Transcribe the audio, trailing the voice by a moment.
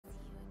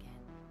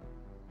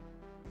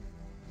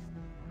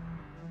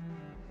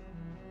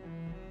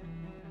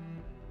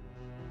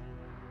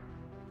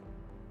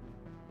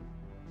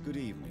Good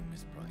evening,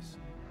 Miss Price.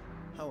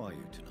 How are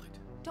you tonight?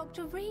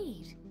 Dr.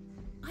 Reed!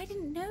 I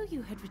didn't know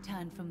you had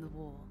returned from the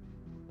war.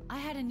 I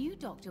had a new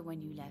doctor when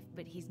you left,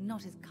 but he's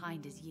not as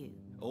kind as you.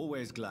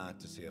 Always glad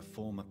to see a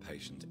former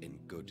patient in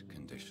good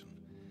condition.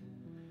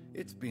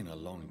 It's been a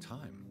long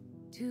time.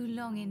 Too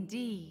long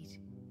indeed.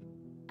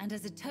 And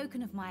as a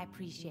token of my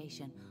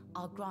appreciation,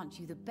 I'll grant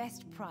you the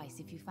best price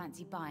if you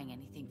fancy buying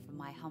anything from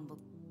my humble...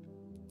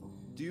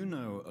 Do you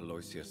know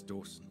Aloysius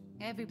Dawson?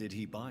 Did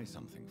he buy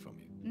something from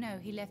you? No,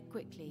 he left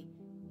quickly.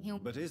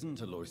 But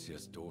isn't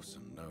Aloysius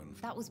Dawson known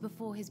for... That was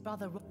before his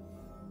brother...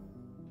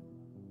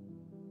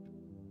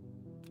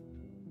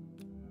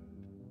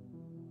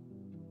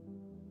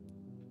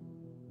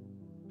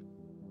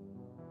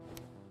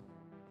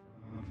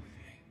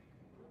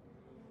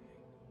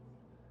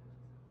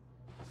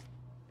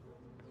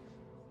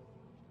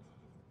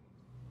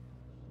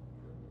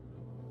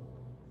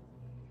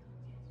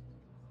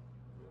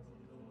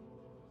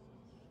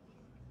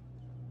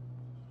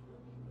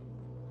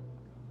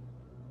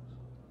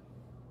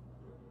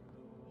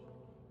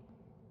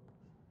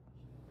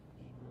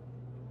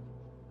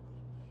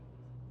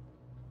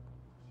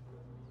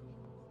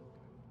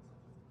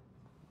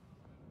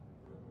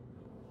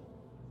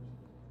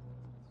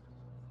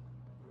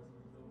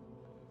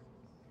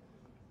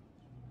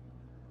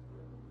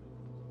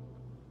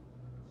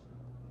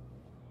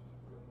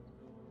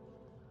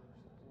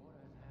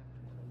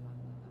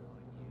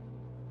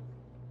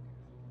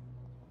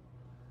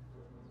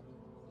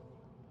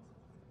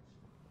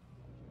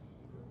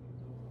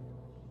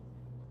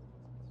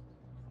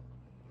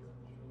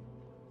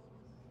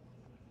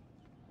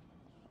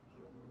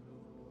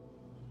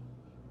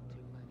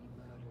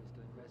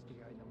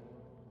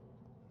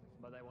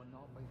 But they will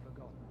not be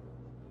forgotten.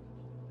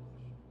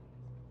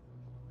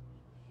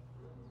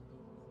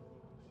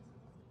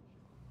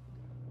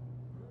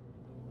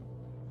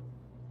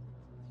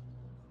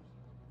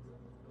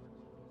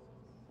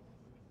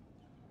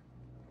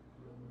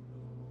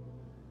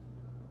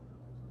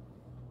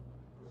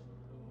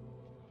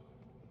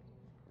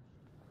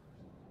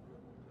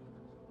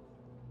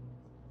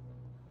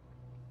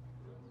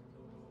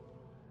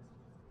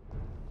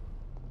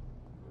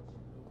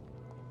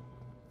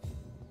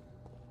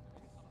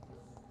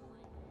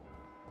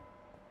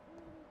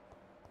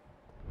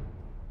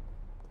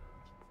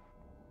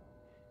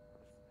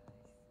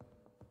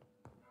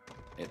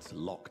 It's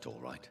locked, all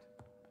right.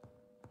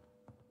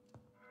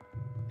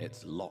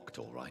 It's locked,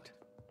 all right.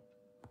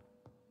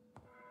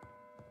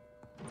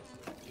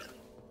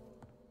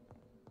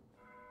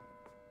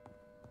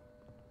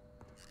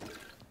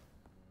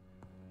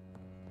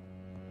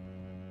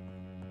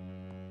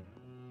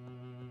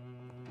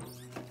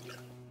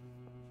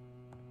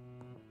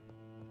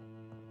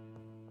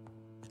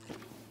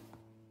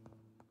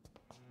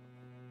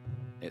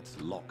 It's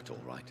locked, all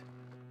right.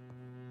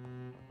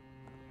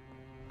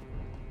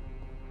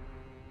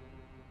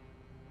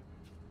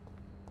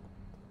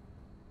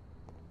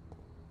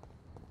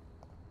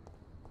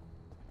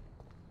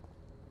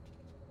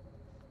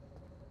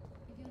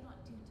 If you're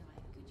not too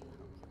tired, could you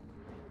help your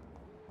mother?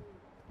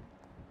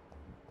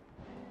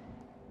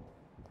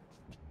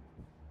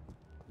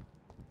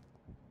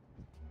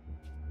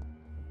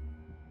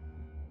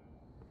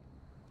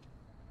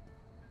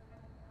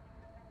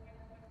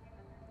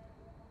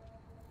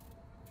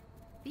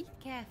 Be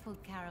careful,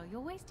 Carol. You're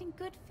wasting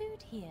good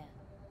food here.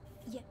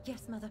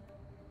 Yes, Mother.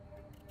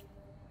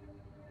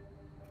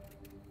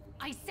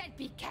 I said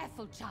be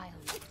careful, child!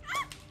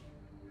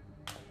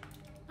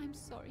 I'm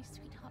sorry,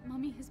 sweetheart.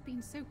 Mummy has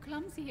been so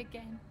clumsy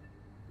again.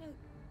 No,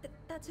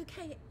 that's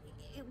okay.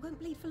 It won't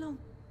bleed for long.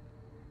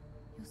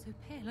 You're so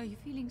pale. Are you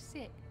feeling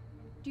sick?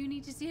 Do you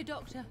need to see a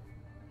doctor?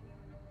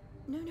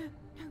 No,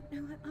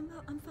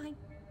 I'm fine.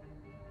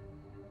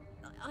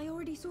 I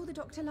already saw the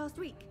doctor last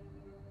week.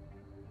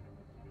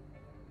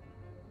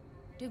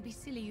 Don't be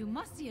silly. You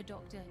must see a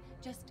doctor.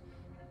 Just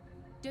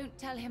don't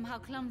tell him how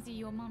clumsy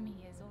your mummy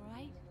is, all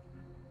right?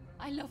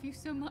 I love you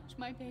so much,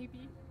 my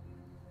baby.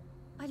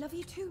 I love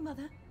you too,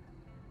 Mother.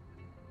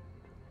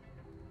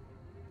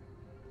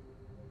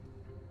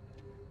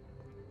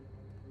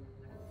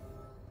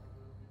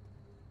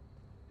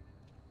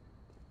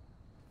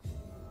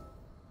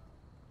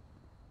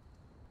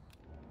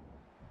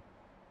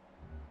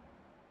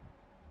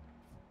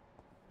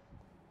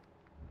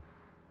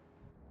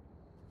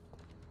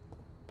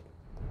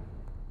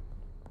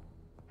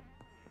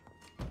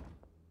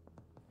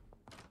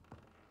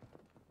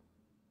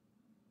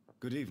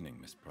 Good evening,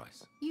 Miss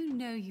Price. You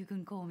know you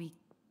can call me.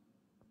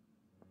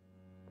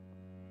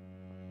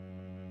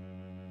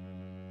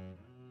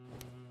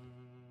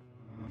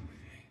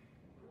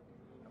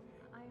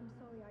 I am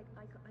sorry,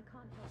 I can't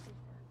help you,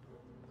 sir.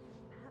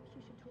 Perhaps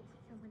you should talk to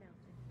someone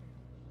else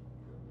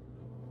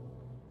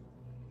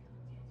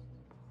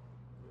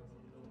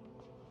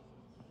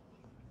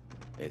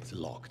instead. It's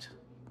locked.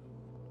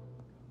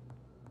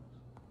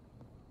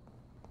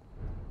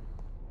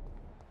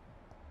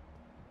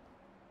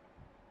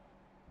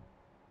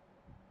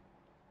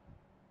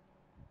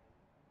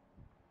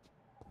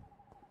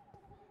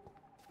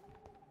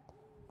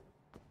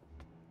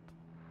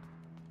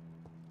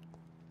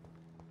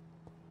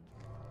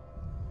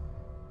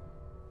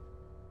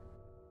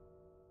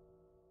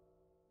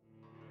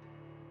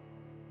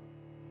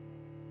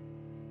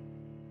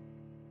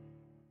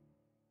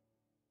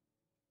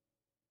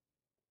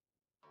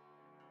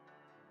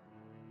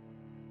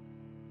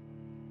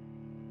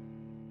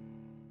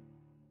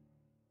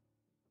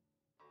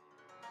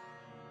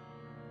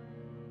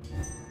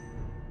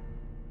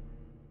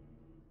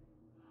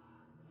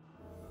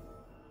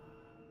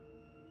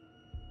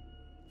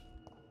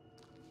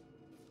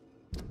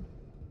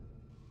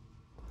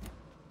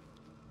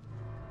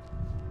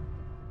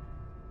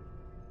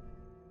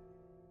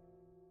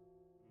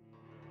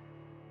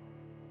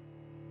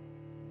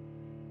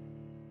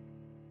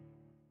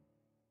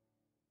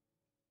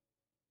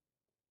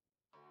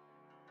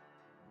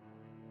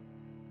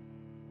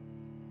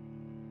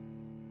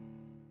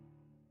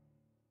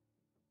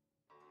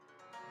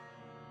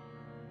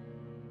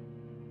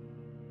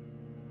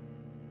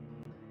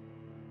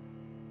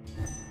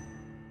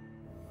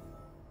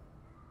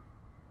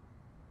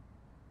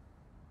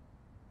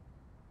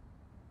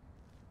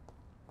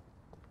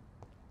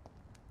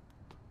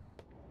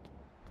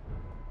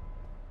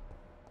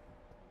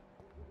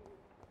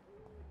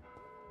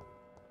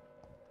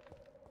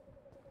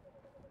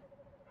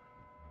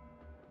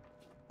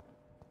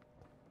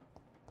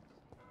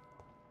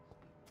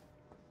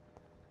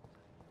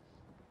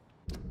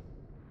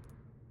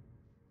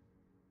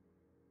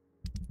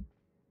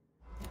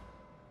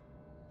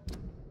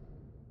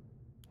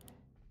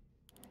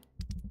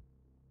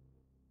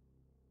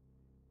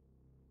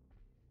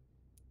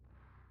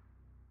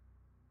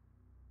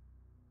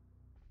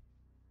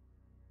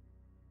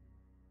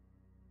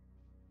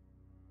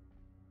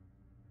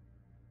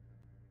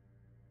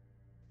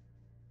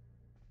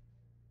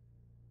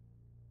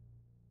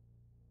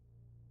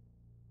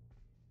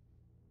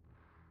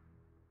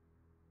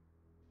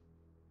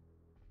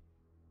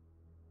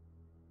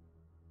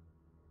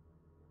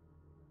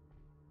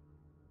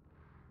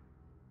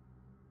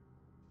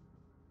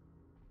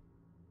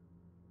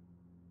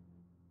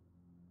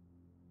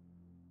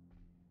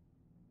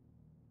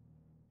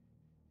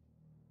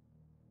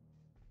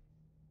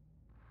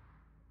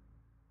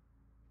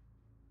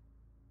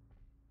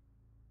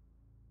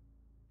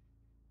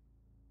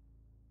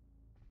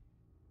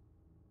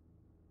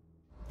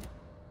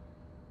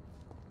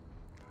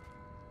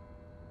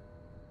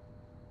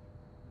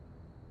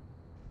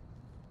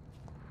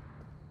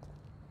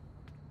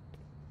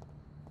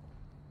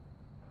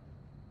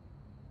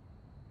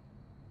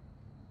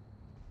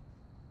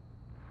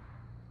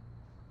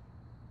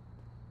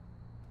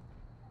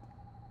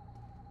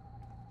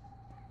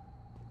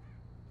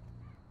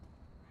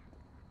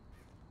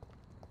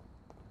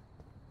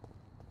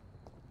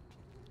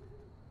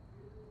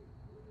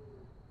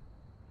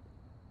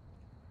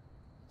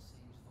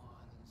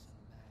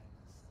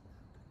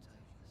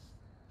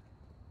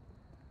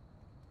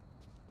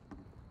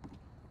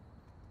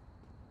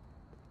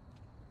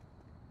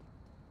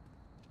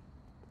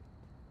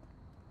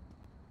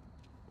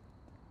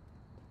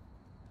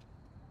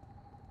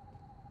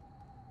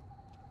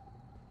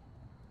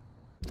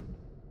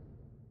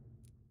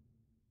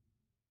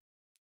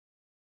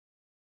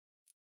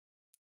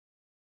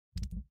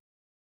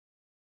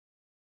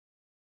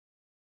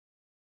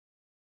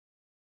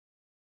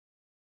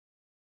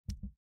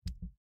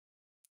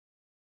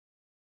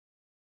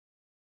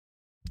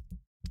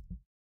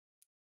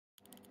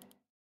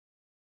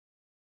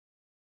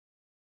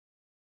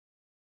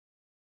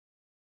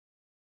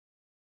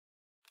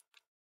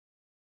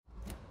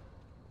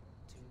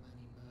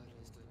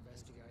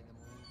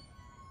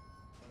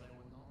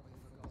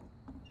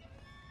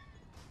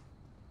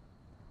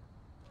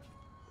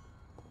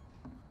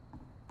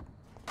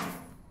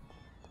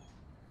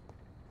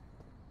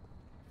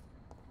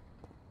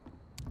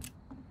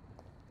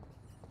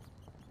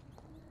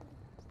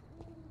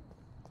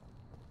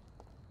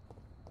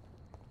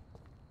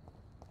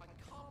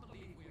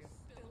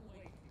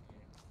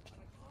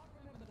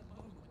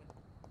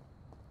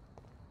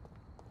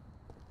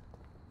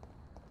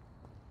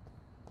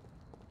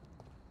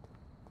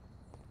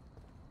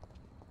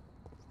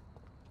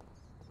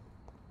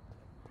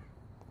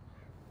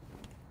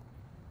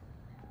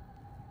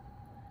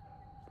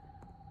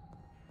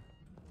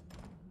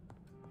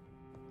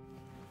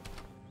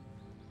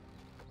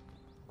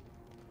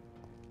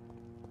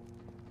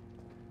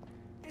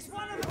 It's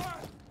one of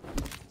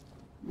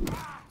them!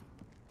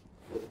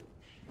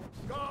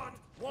 God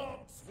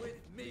walks with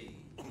me.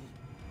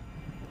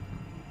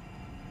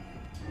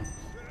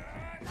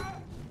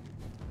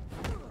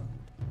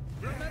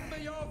 Remember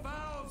your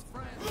vows,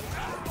 friends.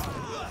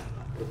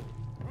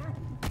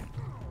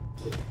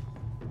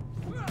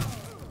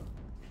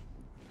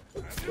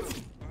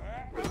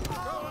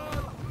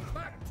 God,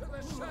 back to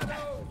the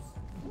shadows.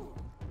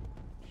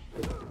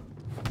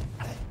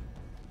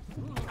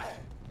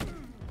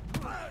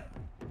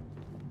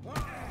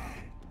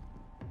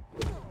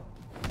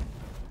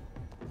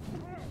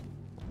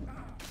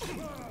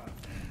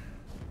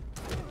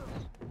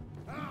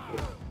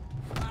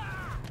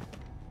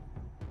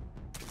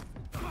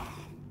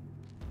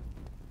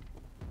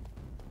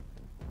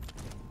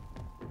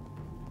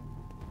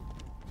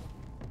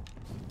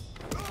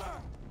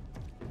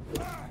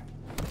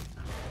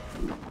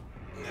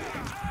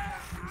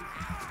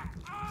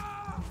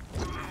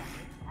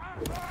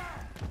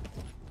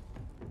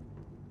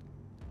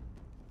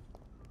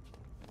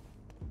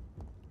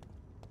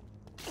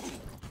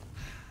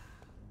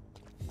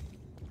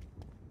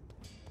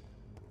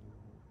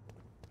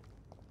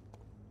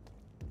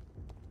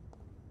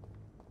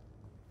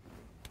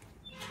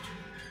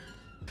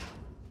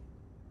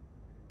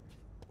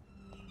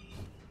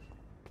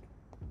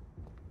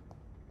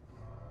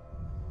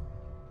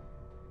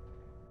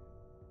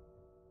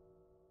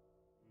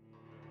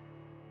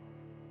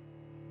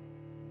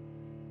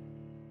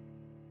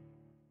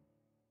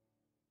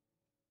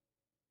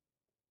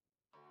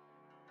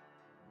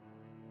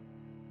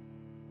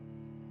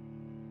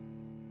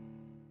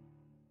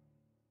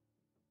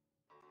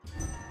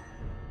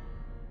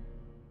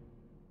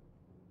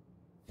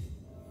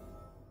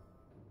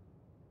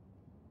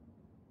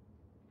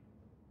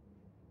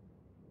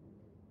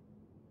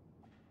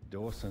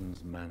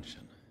 Dawson's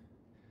mansion.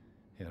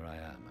 Here I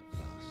am at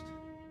last.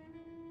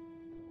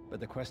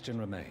 But the question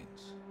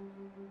remains,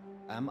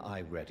 am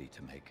I ready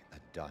to make a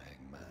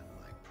dying man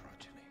my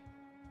progeny?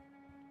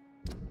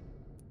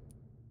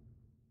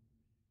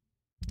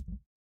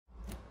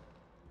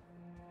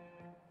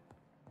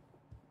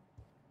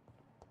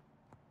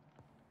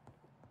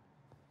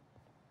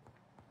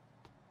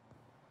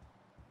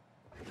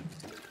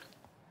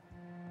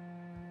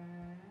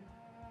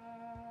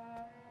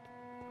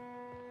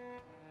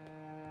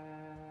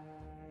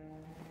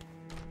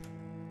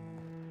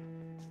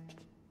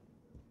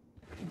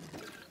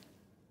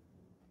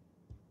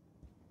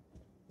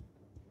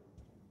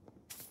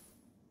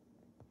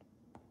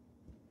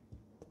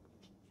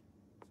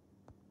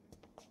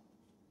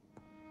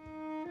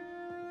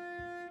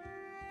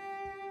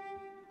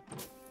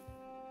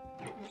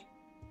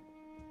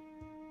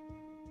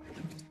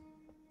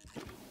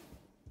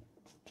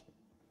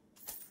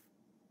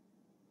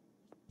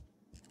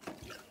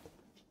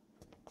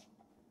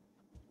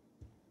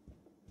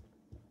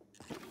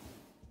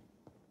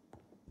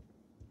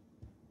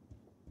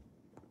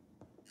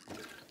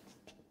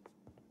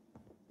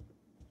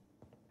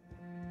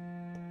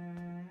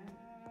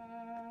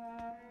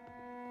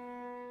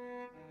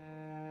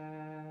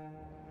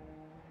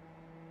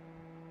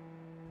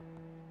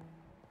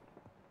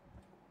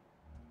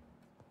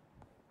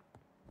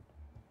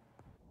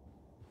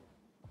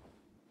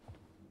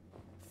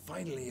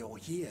 Finally, you're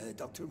here,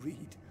 Dr.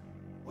 Reed.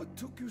 What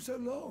took you so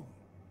long?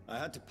 I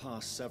had to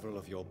pass several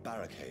of your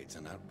barricades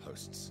and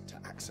outposts to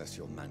access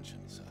your mansion,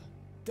 sir.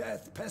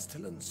 Death,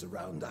 pestilence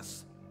surround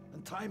us,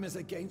 and time is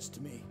against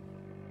me.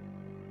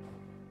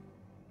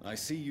 I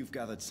see you've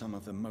gathered some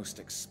of the most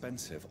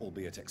expensive,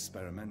 albeit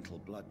experimental,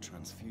 blood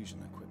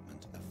transfusion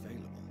equipment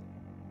available.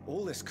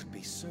 All this could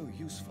be so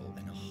useful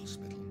in a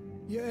hospital.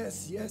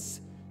 Yes,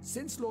 yes.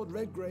 Since Lord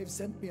Redgrave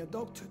sent me a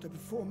doctor to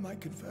perform my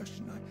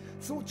conversion, I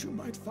thought you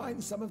might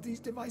find some of these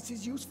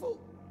devices useful.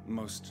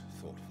 Most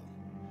thoughtful.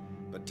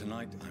 But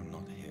tonight I'm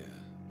not here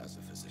as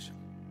a physician.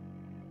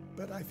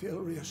 But I feel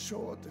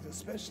reassured that a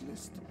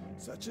specialist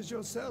such as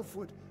yourself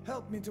would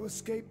help me to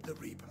escape the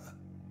Reaper.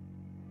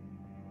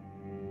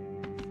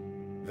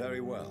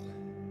 Very well.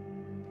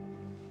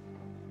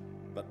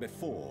 But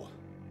before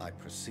I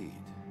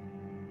proceed,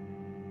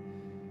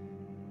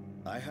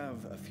 I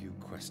have a few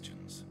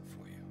questions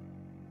for you.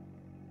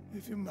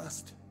 If you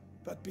must,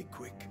 but be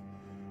quick,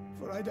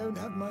 for I don't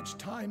have much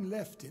time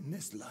left in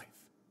this life.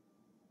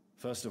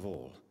 First of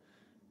all,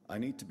 I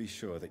need to be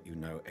sure that you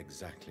know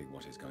exactly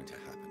what is going to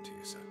happen to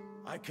you, sir.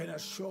 I can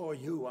assure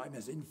you I'm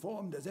as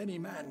informed as any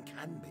man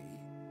can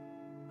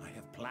be. I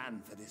have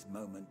planned for this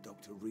moment,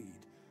 Dr.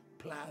 Reed.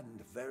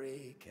 Planned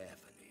very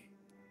carefully.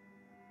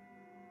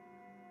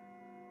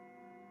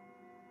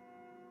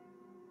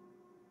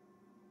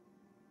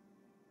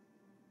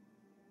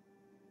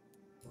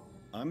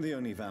 I'm the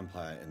only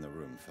vampire in the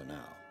room for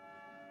now,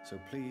 so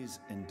please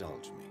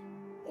indulge me.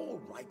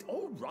 All right,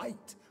 all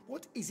right.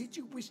 What is it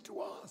you wish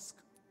to ask?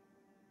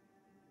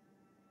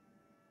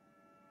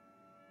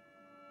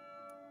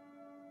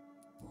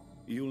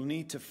 You'll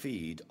need to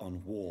feed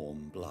on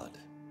warm blood.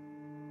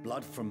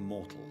 Blood from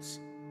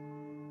mortals.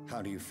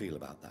 How do you feel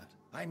about that?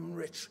 I'm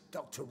rich,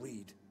 Dr.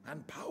 Reed,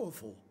 and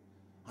powerful.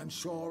 I'm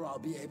sure I'll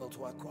be able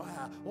to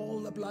acquire all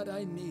the blood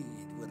I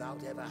need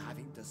without ever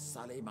having to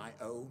sully my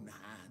own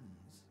hands.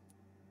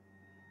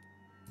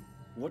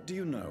 What do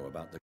you know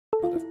about the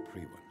blood of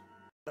Priwen?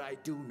 What I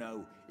do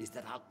know is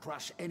that I'll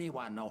crush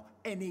anyone or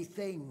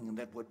anything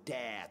that would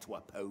dare to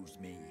oppose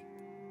me.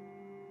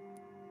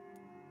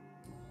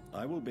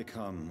 I will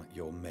become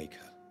your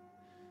maker.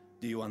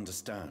 Do you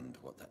understand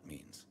what that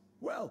means?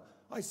 Well,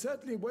 I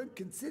certainly won't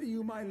consider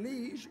you my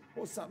liege,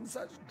 or some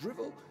such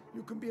drivel.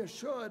 You can be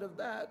assured of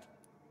that.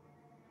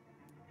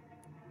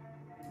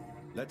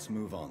 Let's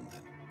move on,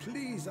 then.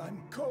 Please,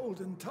 I'm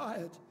cold and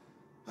tired.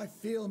 I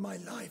feel my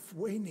life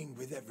waning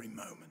with every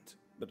moment.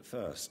 But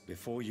first,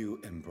 before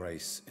you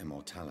embrace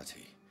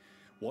immortality,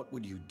 what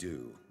would you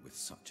do with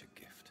such a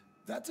gift?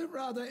 That's a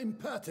rather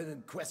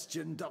impertinent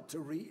question, Dr.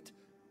 Reed,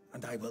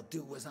 and I will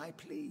do as I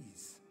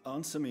please.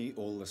 Answer me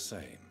all the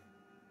same.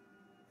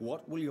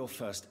 What will your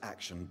first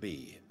action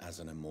be as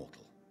an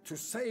immortal? To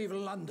save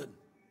London,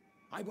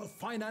 I will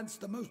finance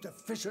the most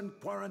efficient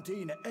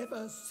quarantine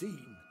ever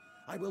seen.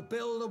 I will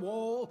build a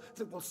wall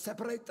that will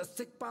separate the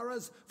sick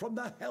boroughs from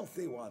the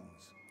healthy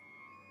ones.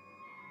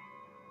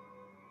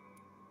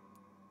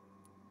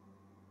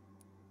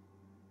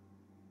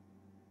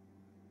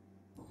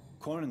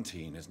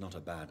 Quarantine is not a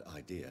bad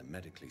idea,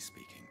 medically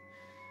speaking,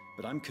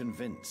 but I'm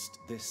convinced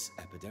this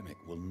epidemic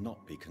will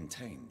not be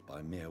contained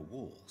by mere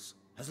walls.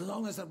 As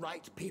long as the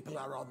right people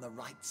are on the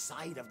right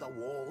side of the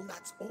wall,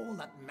 that's all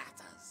that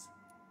matters.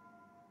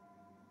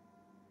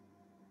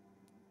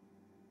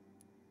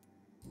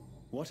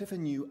 What if a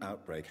new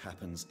outbreak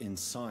happens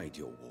inside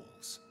your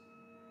walls?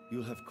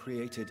 You'll have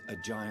created a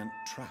giant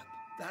trap.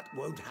 That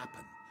won't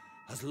happen,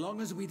 as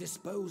long as we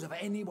dispose of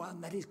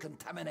anyone that is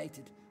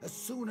contaminated as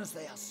soon as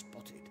they are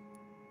spotted.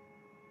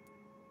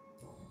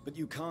 But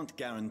you can't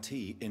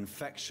guarantee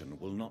infection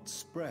will not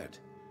spread.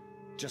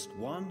 Just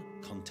one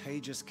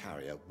contagious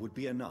carrier would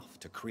be enough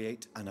to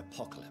create an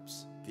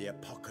apocalypse. The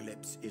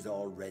apocalypse is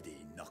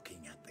already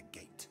knocking at the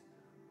gate.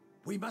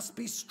 We must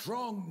be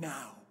strong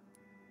now.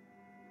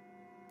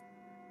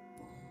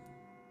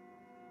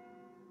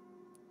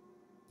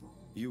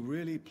 You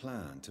really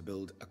plan to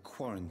build a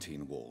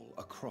quarantine wall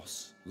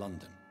across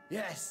London?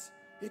 Yes,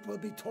 it will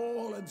be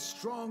tall and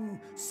strong,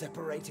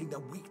 separating the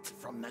wheat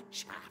from the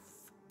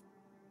chaff.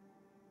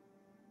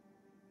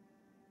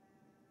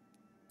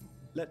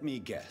 Let me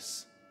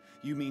guess.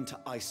 You mean to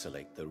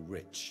isolate the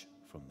rich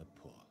from the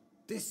poor?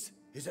 This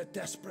is a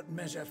desperate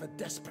measure for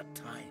desperate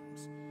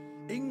times.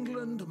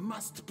 England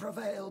must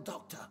prevail,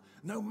 Doctor,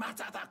 no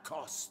matter the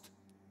cost.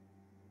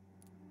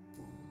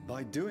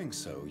 By doing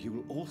so, you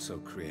will also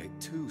create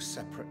two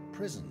separate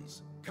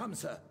prisons. Come,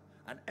 sir.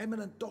 An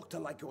eminent doctor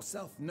like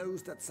yourself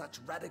knows that such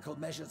radical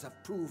measures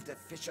have proved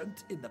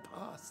efficient in the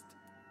past.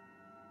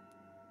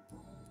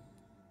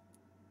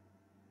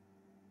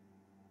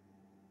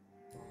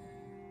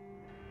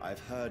 I've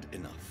heard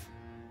enough.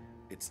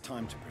 It's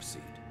time to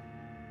proceed.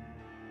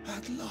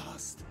 At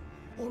last.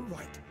 All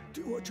right,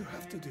 do what you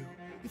have to do.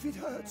 If it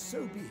hurts,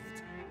 so be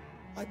it.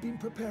 I've been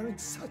preparing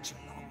such a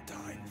long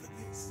time for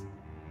this.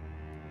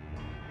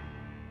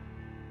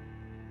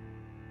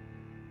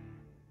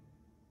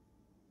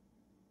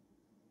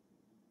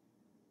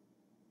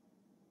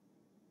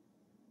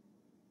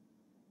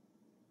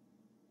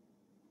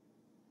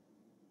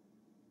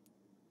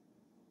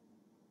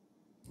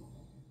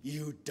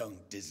 You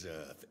don't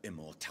deserve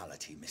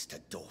immortality, Mr.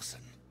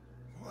 Dawson.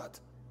 What?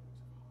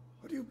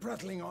 What are you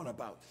prattling on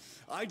about?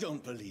 I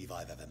don't believe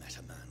I've ever met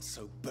a man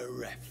so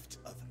bereft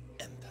of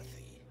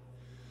empathy.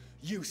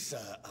 You,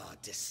 sir, are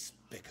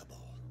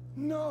despicable.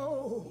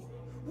 No!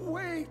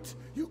 Wait!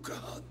 You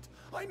can't!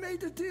 I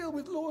made a deal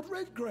with Lord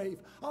Redgrave.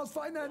 I'll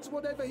finance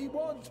whatever he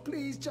wants.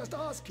 Please, just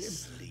ask him.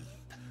 Sleep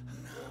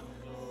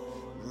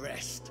now.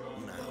 Rest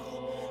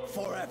now.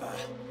 Forever.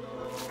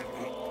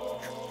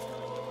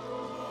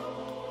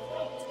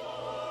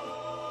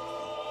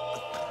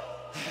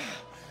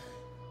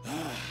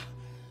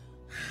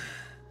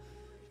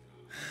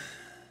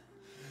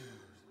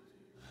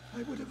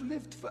 I would have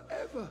lived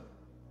forever.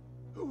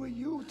 Who are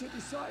you to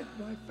decide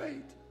my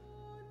fate?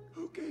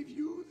 Who gave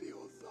you the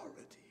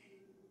authority?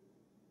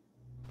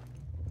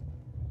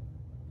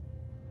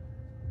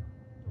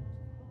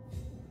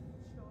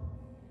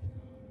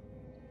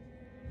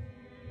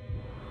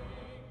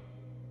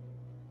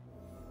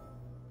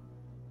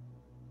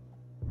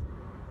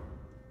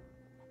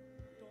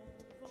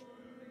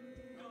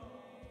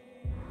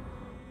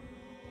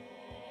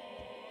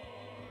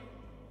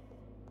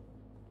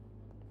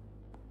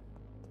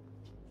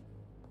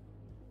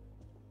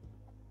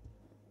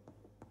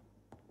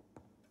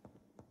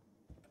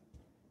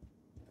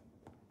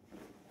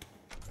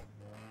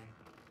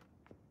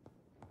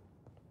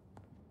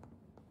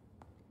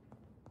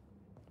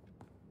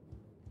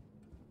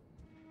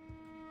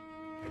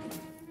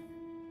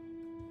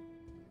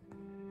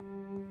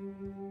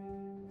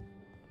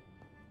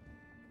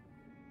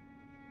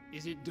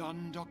 Is it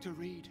done, Dr.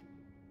 Reed?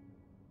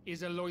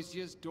 Is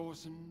Aloysius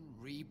Dawson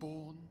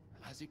reborn,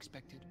 as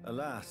expected?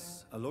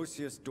 Alas,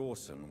 Aloysius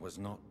Dawson was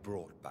not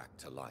brought back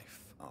to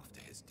life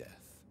after his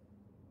death.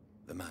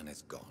 The man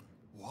is gone.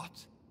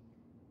 What?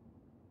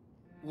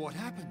 What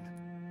happened?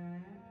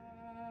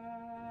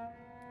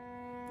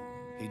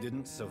 He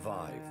didn't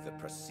survive the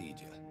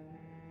procedure.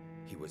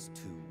 He was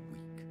too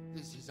weak.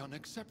 This is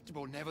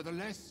unacceptable,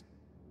 nevertheless.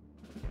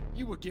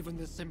 You were given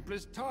the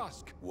simplest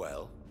task.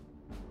 Well,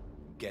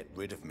 get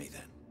rid of me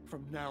then.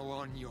 From now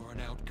on, you're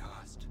an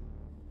outcast.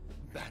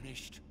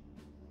 Banished.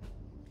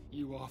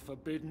 You are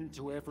forbidden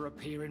to ever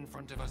appear in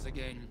front of us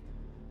again.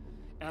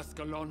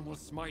 Ascalon will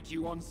smite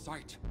you on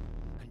sight,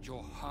 and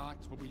your heart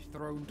will be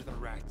thrown to the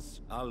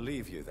rats. I'll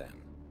leave you then.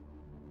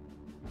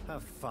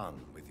 Have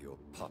fun with your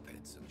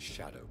puppets and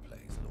shadow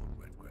plays, Lord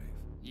Redgrave.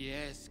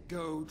 Yes,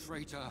 go,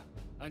 traitor,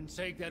 and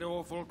take that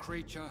awful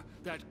creature,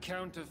 that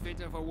counterfeit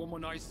of a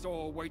woman I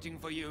saw waiting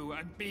for you,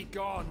 and be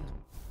gone!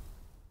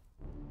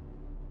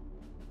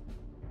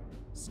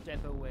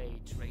 Step away,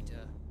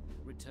 traitor.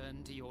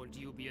 Return to your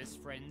dubious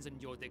friends and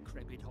your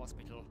decrepit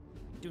hospital.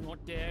 Do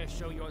not dare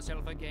show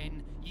yourself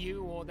again,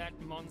 you or that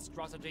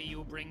monstrosity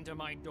you bring to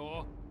my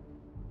door.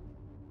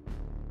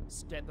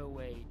 Step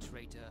away,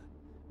 traitor.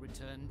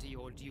 Return to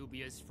your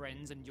dubious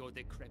friends and your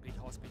decrepit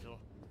hospital.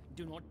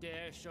 Do not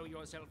dare show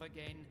yourself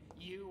again,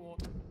 you or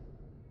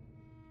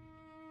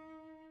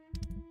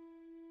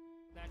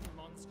that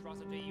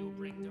monstrosity you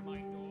bring to my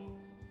door.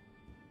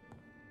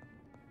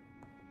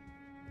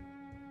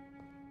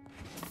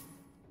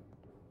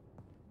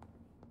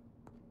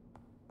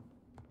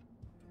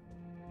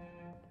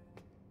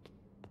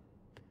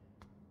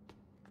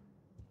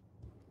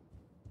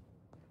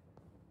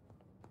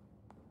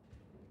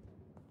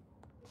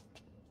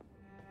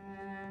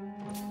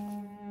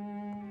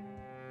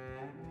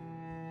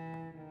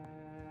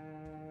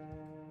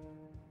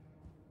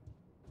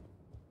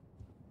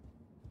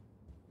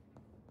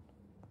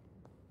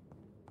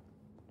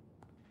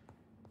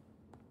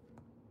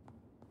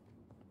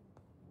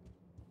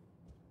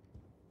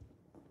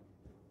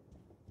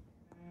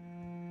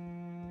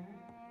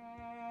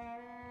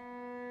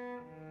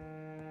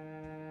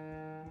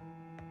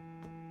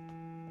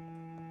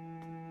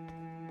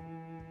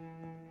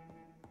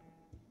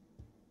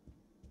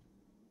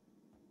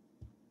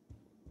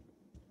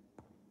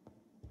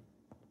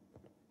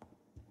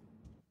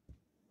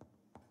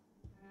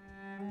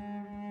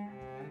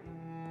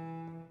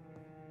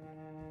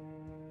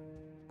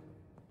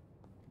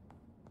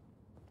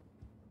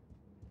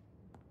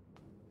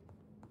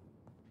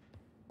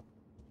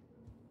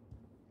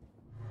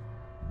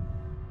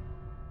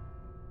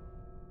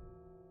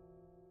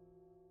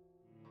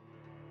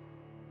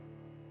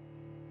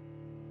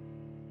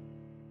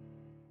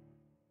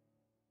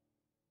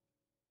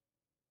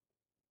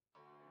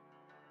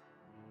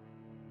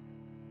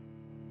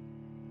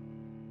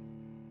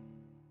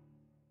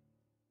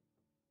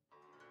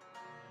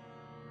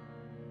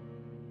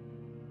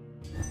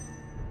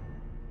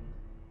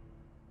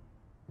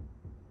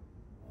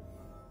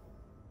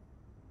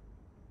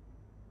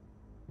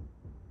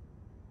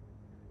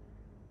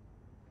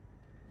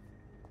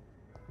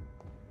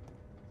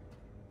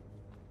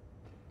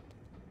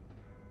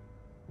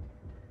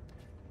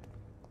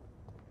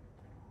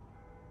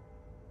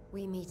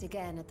 We meet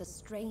again at the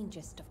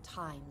strangest of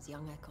times,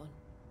 young Ekon.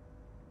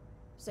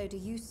 So do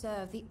you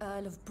serve the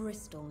Earl of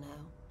Bristol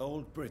now?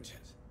 Old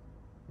Bridget.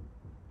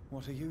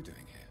 What are you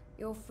doing here?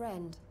 Your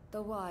friend,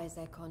 the wise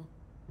Ekon.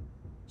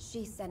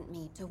 She sent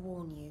me to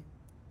warn you.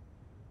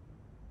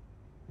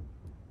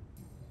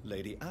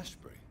 Lady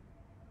Ashbury?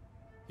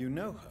 You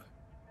know her?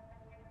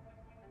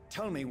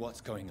 Tell me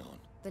what's going on.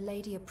 The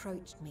lady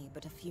approached me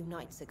but a few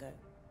nights ago,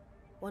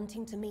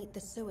 wanting to meet the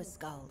Sewer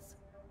Skulls.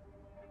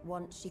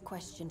 Once she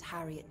questioned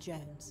Harriet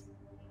Jones.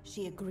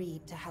 She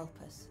agreed to help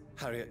us.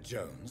 Harriet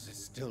Jones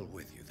is still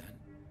with you then?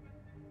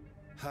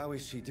 How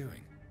is she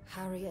doing?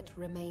 Harriet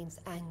remains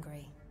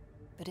angry,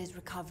 but is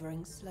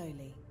recovering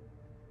slowly.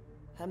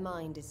 Her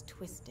mind is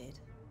twisted,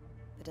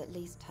 but at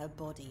least her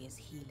body is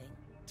healing.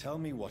 Tell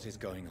me what is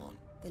going on.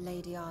 The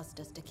lady asked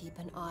us to keep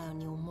an eye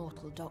on your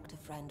mortal doctor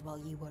friend while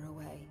you were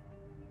away.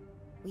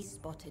 We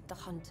spotted the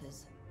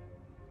hunters.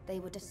 They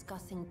were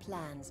discussing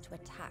plans to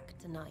attack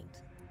tonight.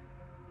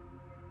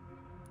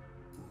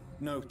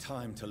 No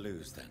time to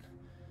lose then.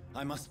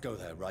 I must go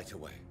there right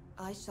away.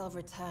 I shall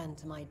return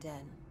to my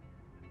den.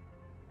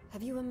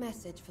 Have you a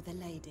message for the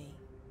lady?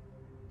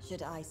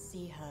 Should I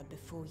see her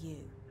before you?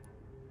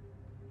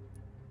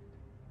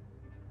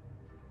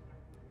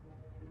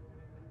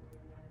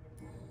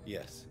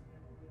 Yes.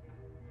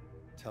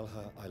 Tell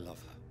her I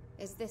love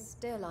her. Is this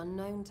still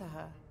unknown to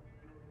her?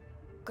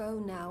 Go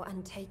now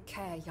and take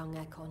care, young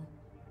Ekon,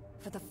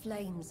 for the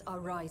flames are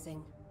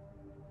rising.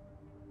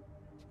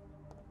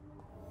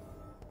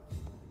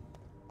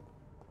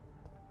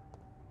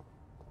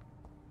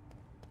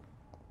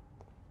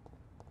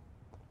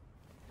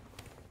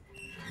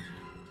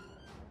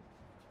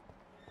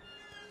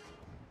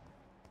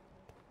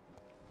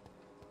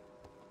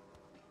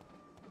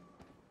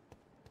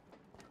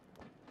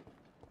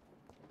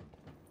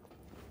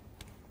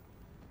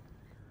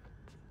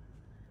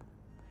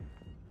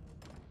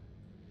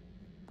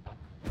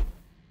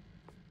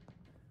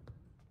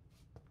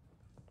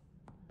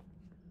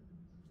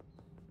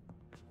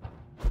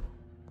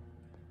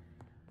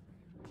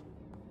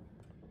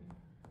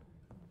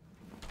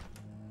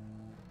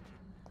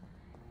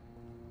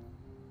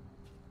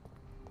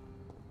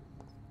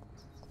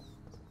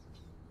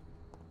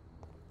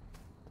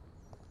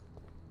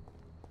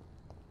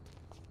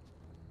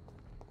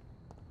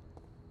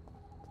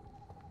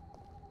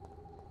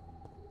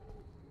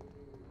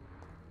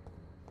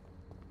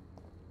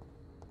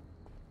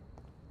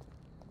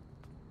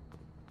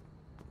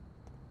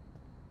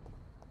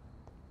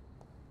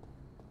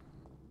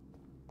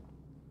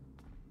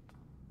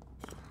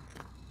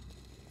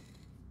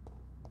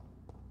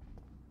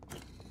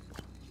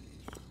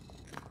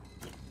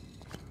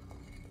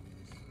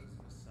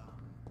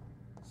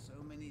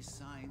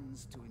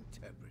 Signs to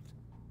interpret.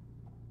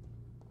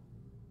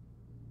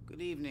 Good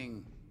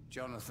evening,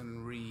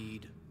 Jonathan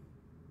Reed.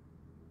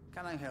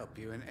 Can I help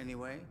you in any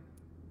way?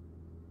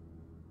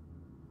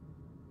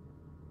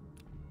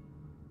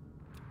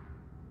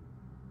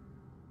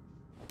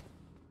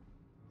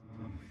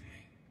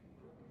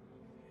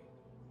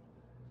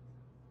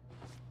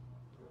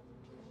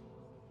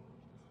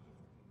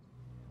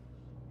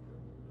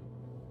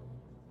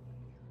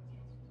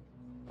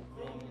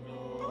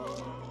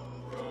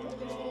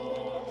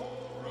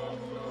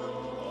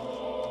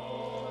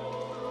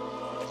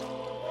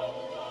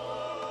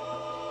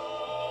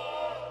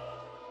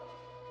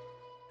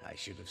 I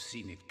should have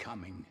seen it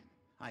coming.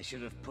 I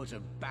should have put a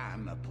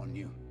ban upon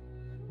you.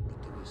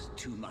 But there was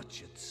too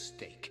much at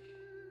stake.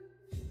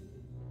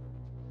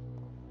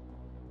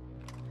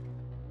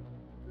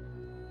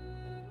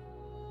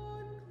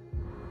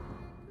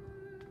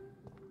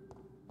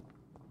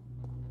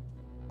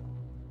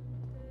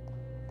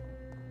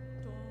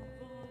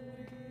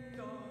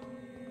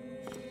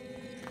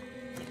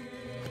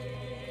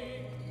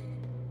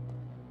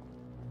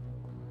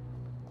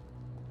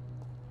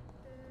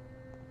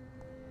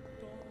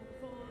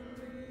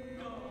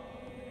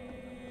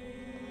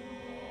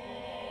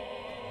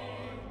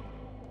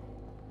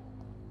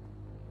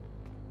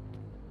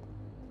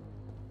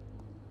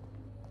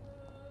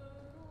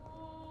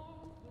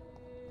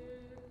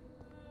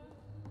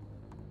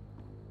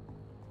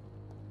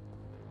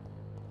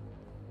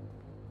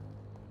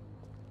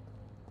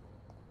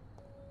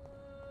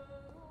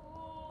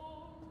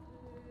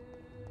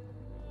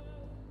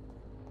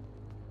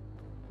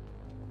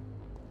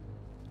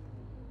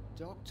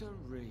 Dr.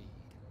 Reed,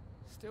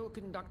 still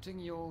conducting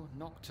your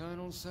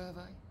nocturnal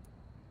survey?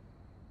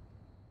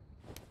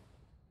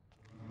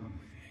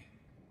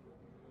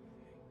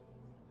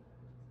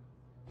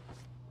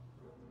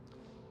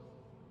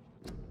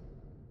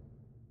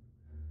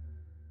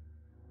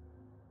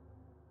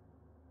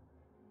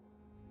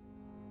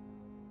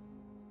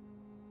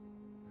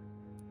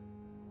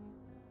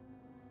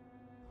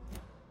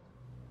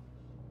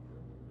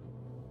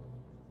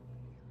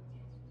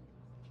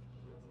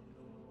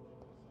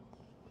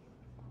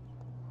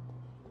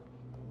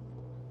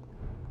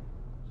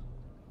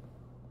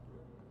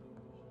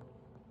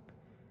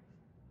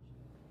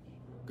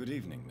 Good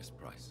evening, Miss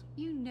Price.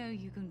 You know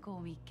you can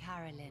call me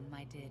Carolyn,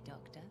 my dear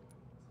doctor.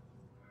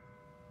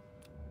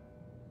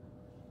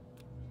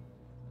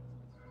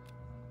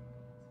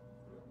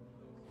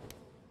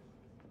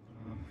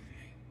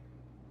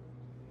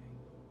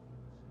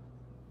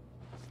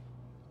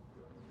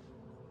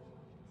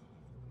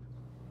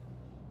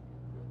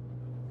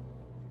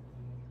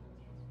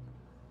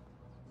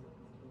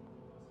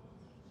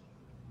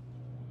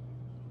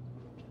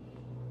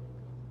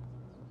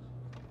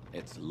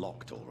 It's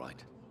locked, all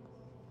right.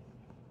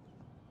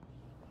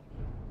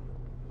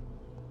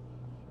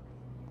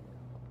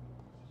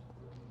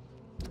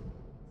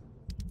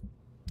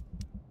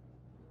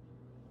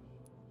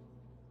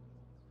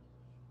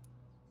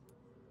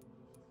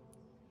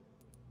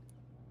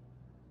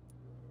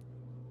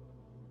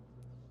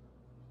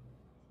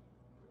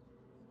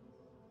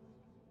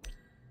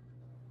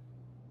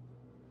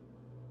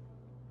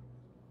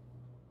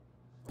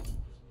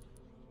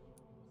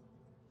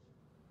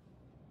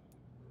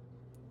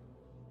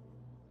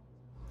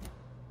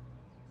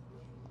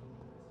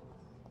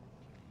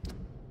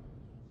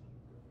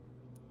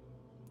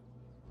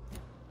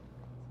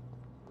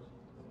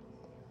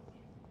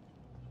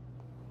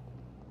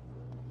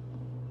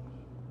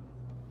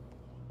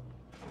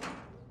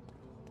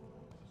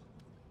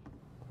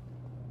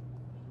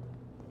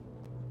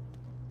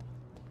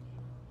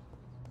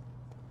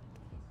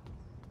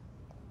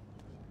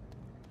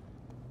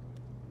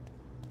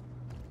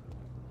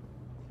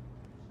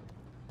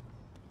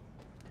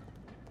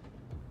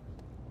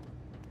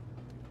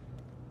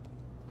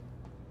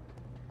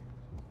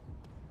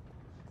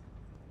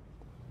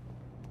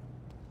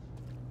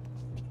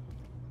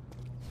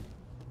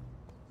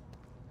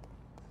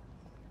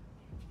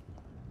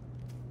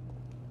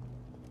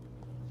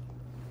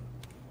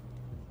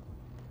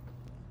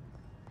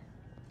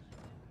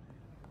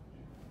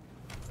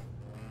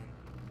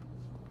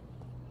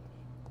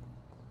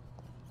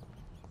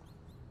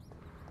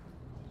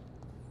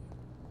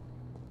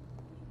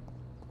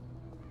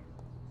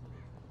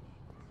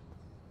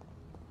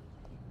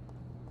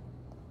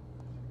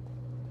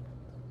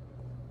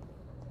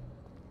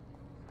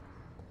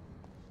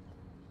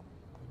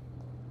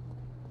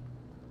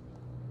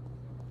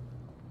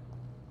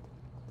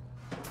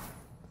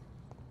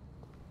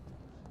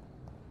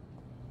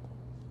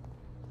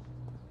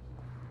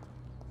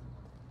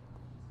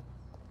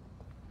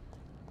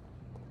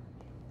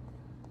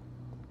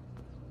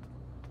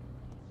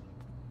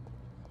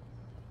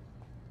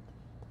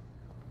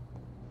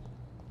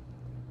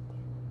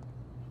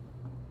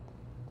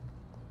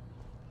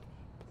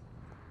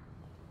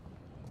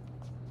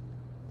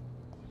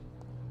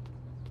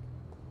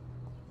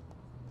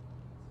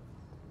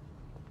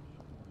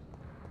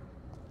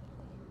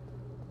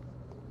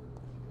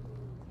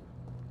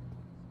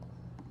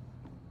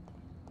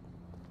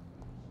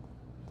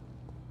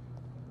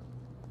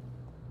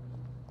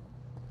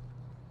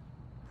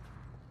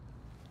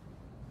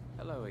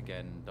 Hello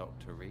again,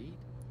 Dr. Reed.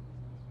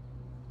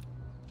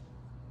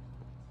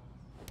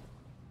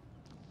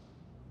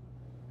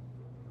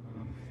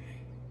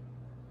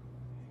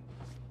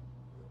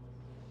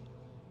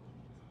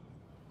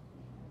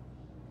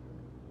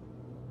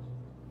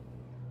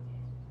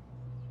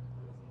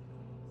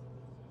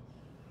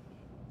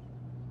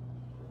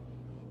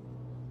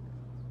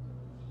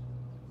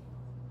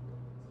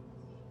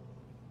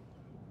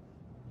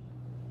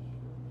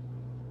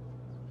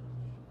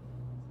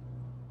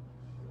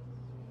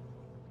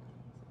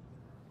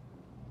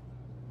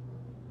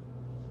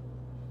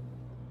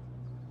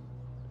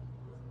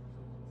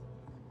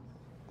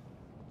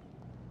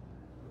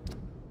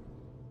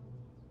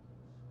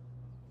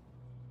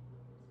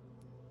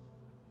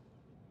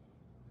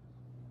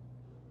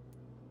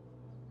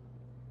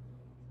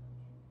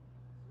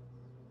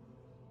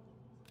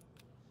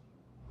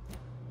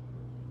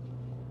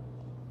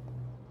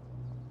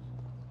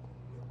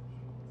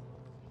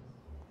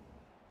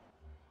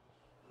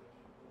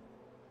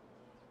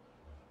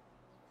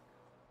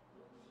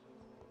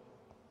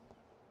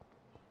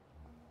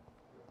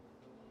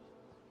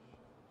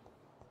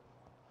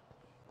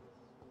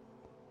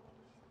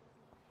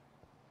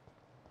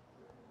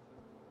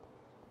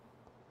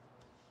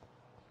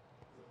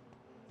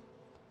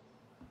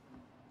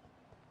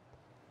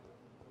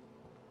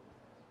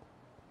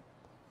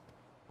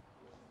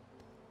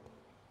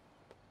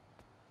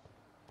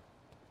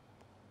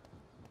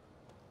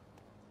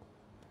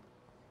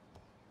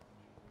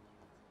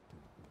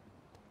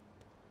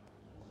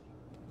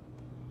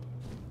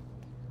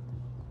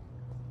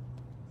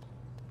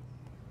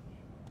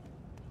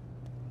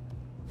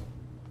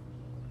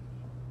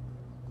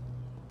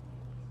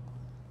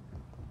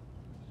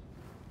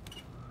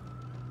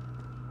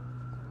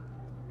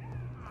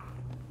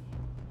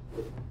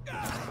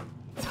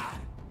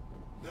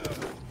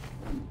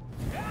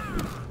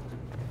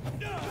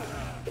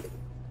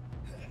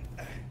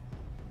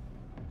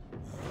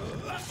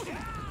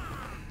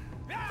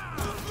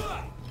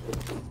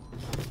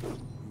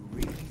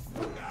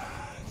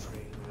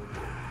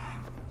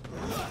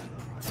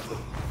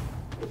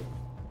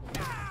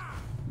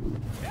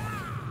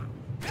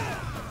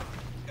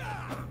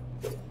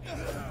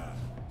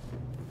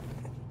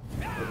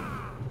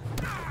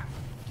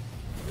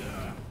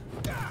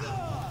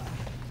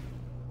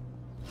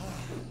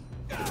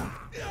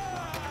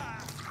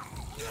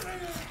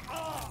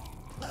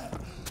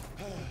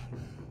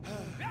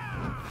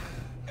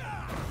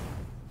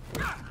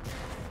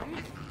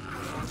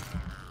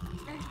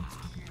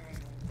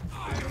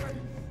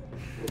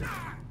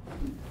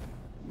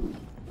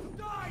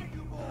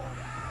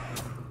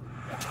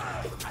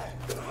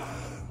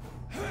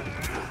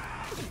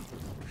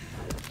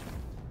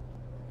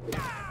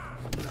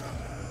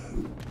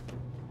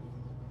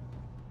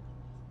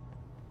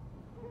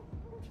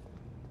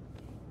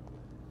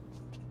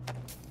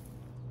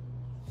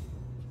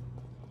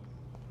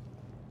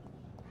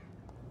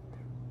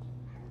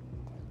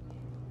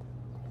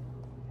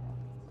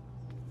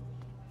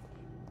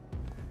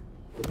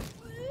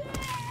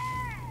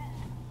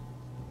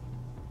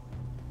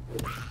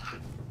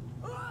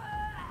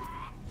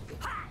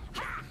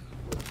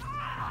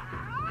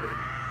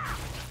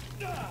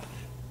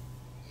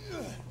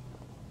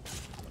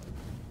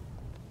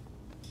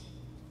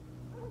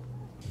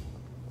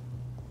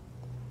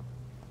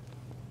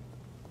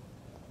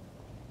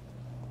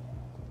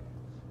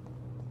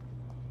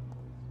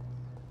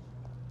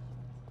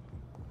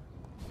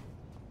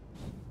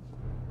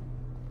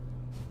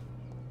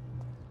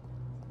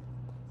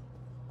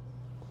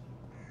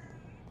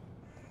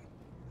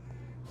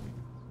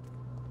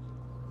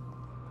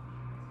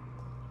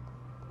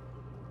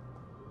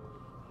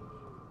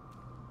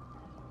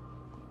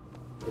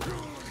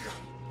 You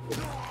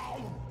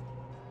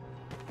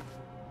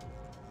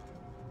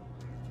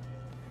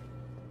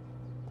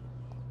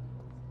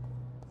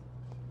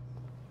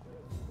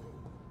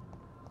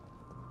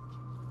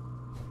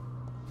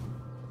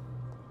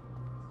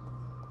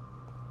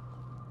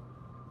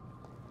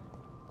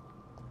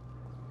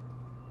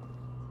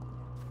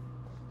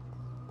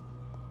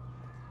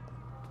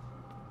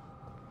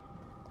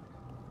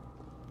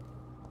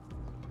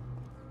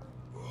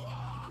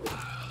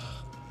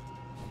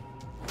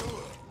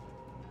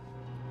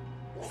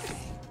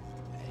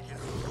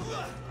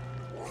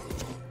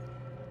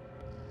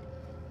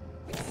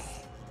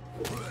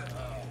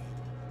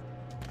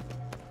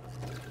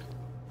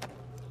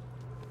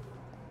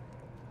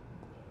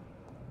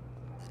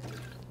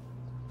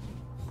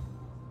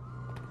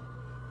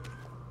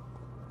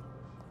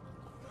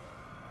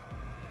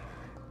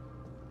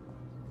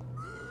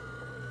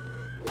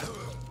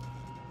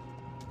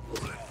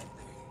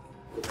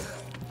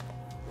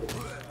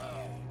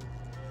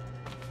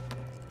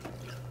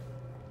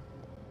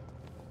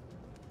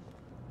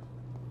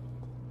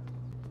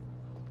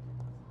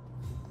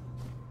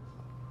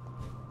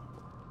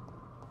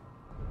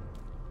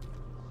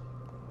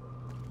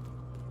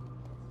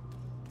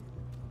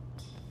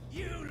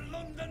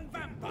London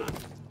vampire!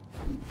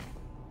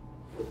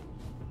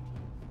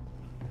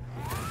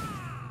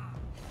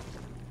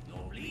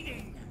 You're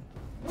bleeding!